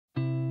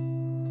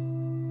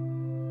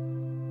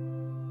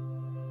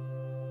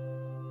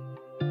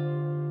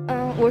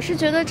我是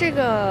觉得这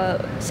个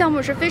项目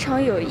是非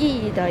常有意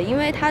义的，因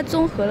为它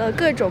综合了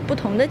各种不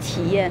同的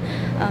体验。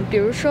比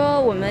如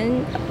说我们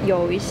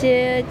有一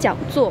些讲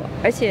座，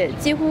而且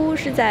几乎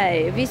是在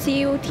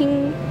VCU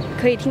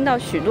可以听到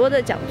许多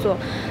的讲座，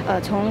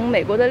从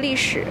美国的历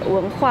史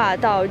文化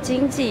到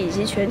经济以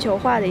及全球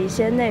化的一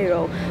些内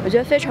容，我觉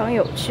得非常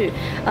有趣。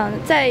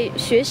在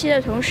学习的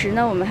同时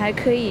呢，我们还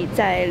可以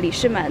在里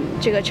士满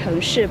这个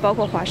城市，包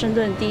括华盛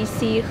顿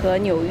DC 和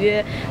纽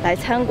约来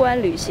参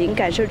观旅行，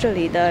感受这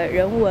里的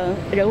人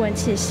文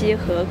气息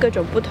和各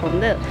种不同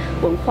的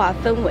文化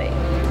氛围。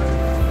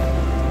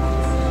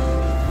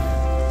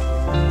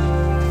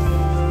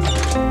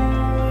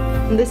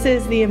This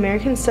is the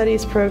American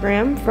Studies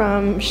program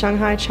from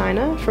Shanghai,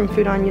 China, from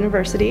Fudan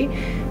University,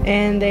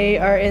 and they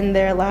are in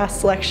their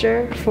last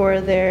lecture for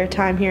their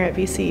time here at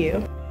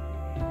VCU.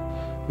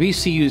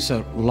 VCU is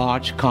a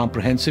large,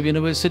 comprehensive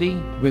university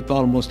with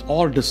almost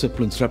all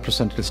disciplines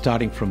represented,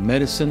 starting from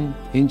medicine,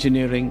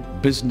 engineering,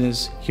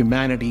 business,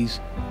 humanities.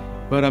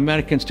 But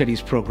American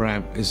Studies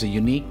program is a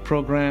unique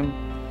program,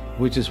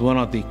 which is one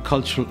of the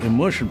cultural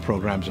immersion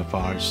programs of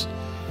ours,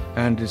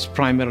 and is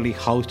primarily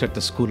housed at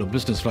the School of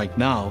Business right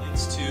now.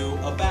 It's to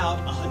about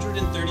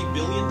 $130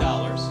 billion.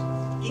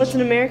 It's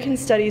an American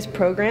Studies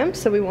program,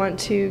 so we want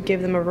to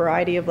give them a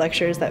variety of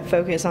lectures that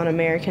focus on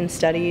American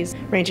studies,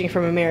 ranging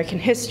from American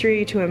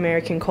history to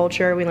American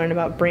culture. We learn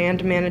about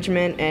brand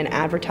management and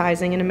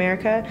advertising in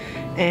America.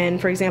 And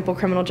for example,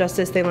 criminal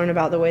justice, they learn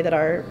about the way that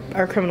our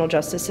criminal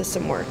justice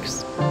system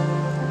works.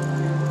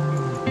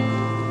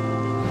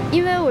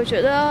 因为我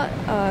觉得，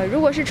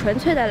如果是纯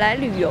粹的来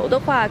旅游的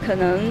话，可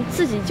能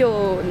自己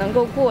就能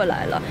够过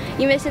来了，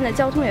因为现在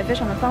交通也非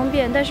常的方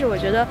便。但是我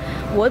觉得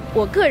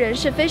我个人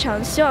是非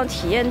常希望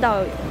体验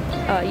到，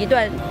一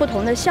段不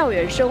同的校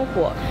园生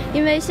活。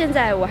因为现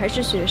在我还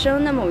是学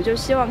生，那么我就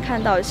希望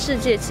看到世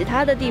界其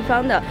他的地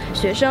方的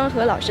学生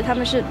和老师他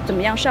们是怎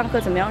么样上课、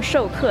怎么样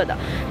授课的。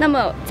那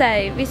么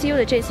在 VCU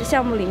的这次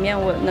项目里面，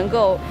我能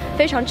够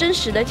非常真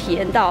实的体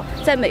验到，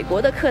在美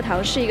国的课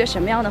堂是一个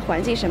什么样的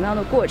环境、什么样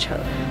的过程。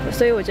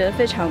所以我觉得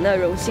非常的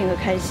荣幸和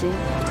开心。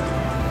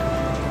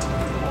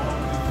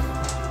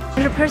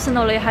就是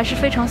personally 还是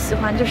非常喜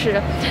欢，就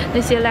是那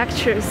些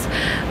lectures，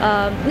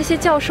那些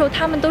教授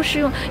他们都是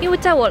用，因为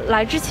在我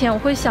来之前我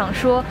会想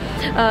说，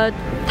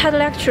他的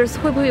lectures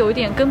会不会有一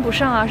点跟不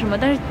上啊什么，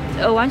但是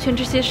完全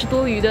这些是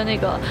多余的那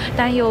个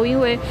担忧，因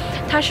为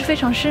他是非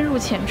常深入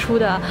浅出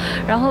的，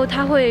然后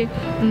他会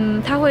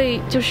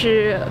就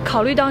是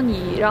考虑到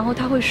你，然后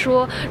他会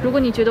说，如果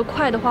你觉得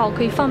快的话，我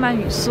可以放慢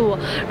语速，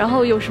然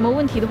后有什么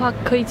问题的话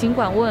可以尽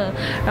管问，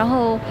然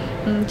后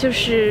就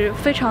是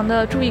非常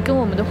的注意跟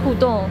我们的互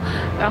动，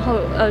然后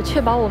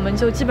确保我们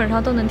就基本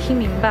上都能听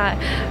明白，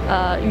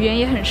语言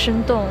也很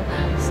生动，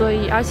所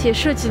以而且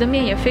涉及的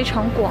面也非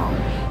常广。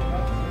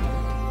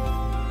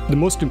The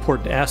most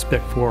important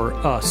aspect for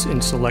us in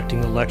selecting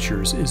the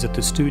lectures is that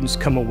the students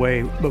come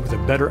away with a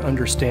better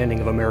understanding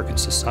of American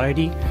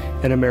society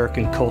and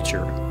American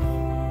culture.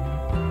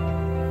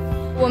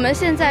 我们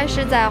现在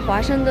是在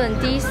华盛顿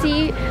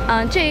DC，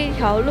 这一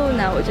条路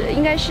呢，我觉得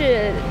应该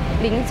是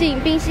临近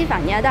宾夕法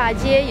尼亚大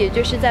街，也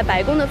就是在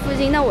白宫的附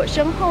近。那我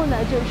身后呢，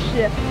就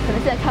是可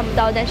能现在看不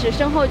到，但是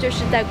身后就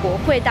是在国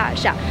会大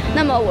厦。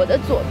那么我的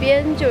左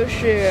边就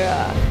是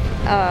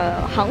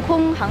航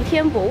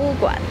天博物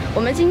馆。我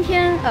们今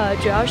天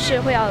主要是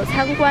会要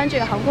参观这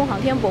个航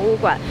天博物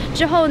馆，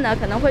之后呢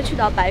可能会去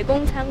到白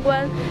宫参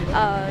观，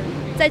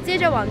再接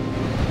着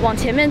往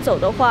前面走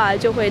的话，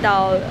就会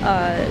到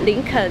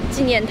林肯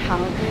纪念堂。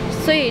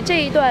所以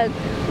这一段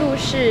路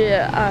是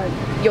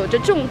有着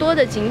众多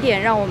的景点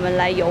让我们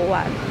来游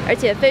玩，而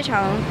且非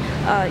常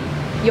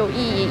有意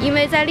义，因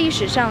为在历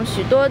史上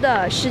许多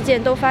的事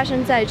件都发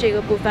生在这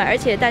个部分，而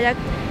且大家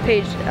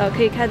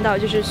可以看到，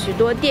就是许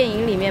多电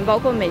影里面，包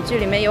括美剧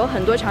里面有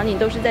很多场景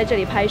都是在这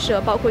里拍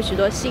摄，包括许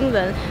多新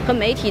闻和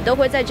媒体都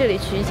会在这里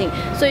取景，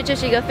所以这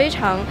是一个非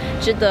常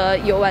值得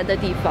游玩的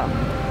地方。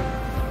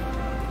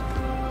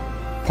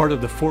Part of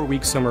the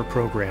 4-week summer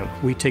program,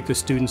 we take the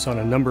students on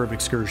a number of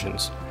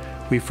excursions.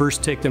 We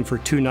first take them for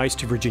 2 nights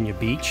to Virginia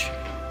Beach.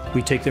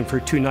 We take them for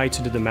 2 nights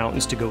into the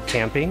mountains to go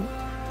camping.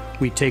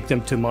 We take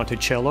them to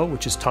Monticello,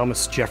 which is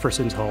Thomas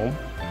Jefferson's home.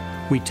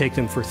 We take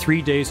them for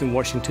 3 days in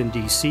Washington,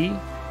 D.C.,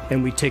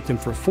 and we take them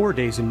for 4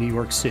 days in New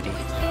York City.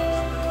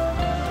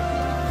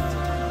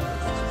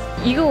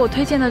 一个我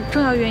推荐的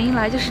重要原因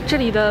来就是这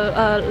里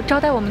的招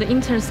待我们的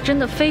interns 真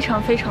的非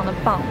常非常的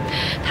棒，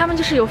他们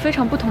就是有非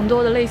常不同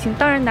多的类型，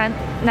当然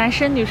男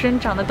生女生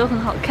长得都很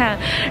好看，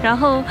然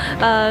后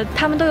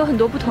他们都有很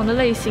多不同的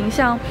类型，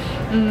像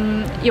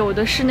有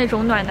的是那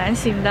种暖男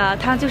型的，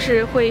他就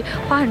是会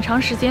花很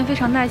长时间非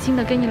常耐心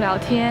的跟你聊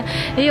天，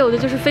也有的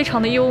就是非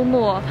常的幽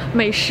默，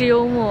美式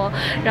幽默，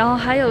然后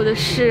还有的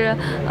是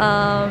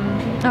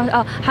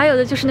还有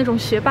的就是那种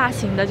学霸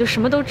型的，就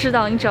什么都知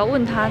道，你只要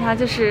问他，他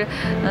就是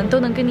都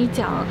能跟你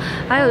讲。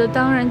还有的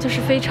当然就是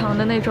非常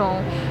的那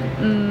种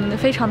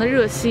非常的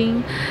热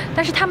心，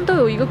但是他们都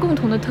有一个共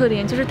同的特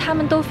点，就是他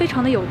们都非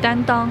常的有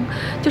担当，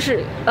就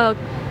是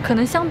可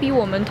能相比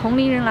我们同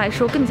龄人来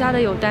说更加的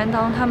有担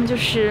当，他们就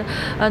是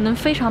能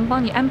非常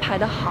帮你安排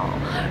的好，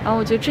然后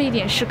我觉得这一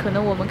点是可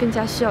能我们更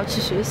加需要去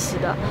学习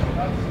的。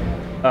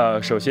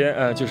首先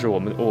就是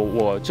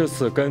我这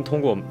次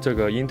通过这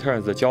个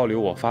interns 的交流，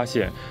我发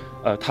现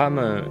他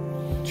们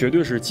绝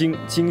对是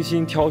精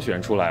心挑选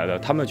出来的，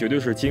他们绝对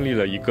是经历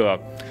了一个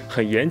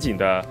很严谨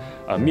的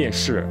面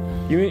试，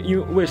因为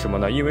为什么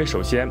呢？因为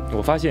首先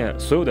我发现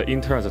所有的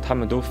interns 他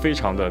们都非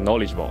常的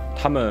knowledgeable，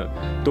 他们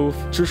都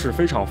知识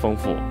非常丰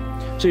富，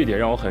这一点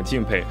让我很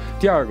敬佩。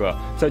第二个，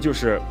再就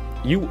是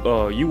以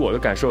我的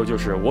感受，就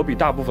是我比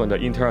大部分的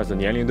interns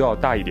年龄都要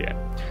大一点，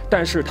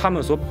但是他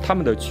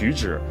们的举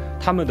止、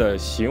他们的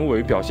行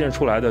为表现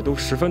出来的都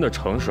十分的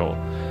成熟，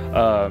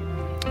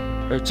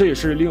这也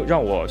是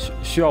让我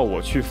需要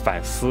我去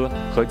反思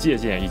和借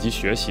鉴以及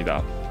学习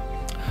的。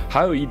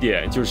还有一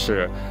点就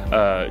是，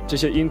这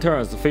些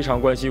interns 非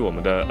常关心我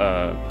们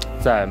的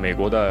在美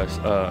国的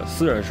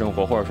私人生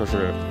活，或者说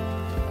是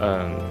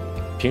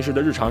平时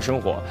的日常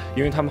生活，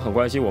因为他们很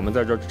关心我们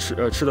在这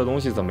吃的东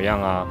西怎么样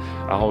啊，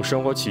然后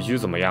生活起居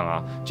怎么样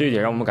啊，这一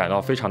点让我们感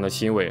到非常的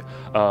欣慰。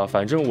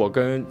反正我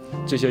跟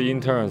这些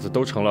interns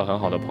都成了很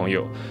好的朋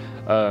友。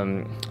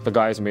The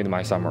guys made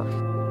my summer.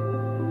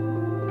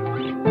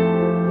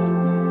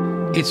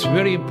 It's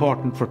very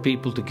important for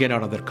people to get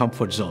out of their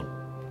comfort zone.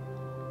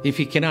 If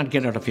you cannot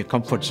get out of your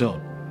comfort zone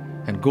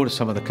and go to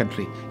some other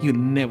country, you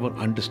never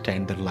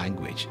understand their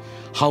language,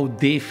 how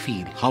they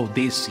feel, how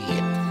they see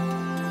it.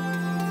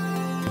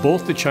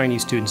 Both the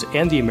Chinese students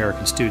and the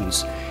American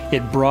students,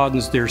 it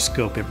broadens their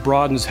scope, it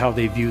broadens how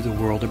they view the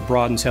world, it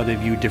broadens how they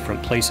view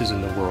different places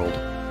in the world.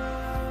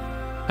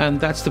 And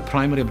that's the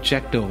primary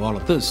objective of all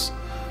of this,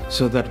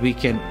 so that we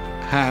can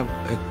have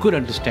a good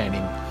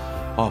understanding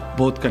of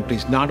both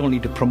countries, not only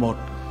to promote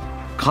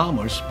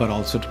commerce, but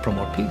also to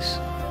promote peace.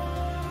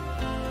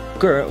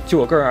 就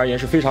我个人而言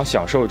是非常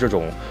享受这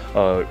种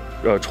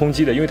冲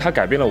击的，因为它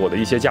改变了我的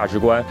一些价值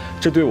观，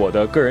这对我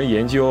的个人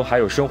研究还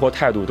有生活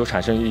态度都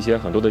产生一些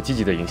很多的积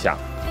极的影响。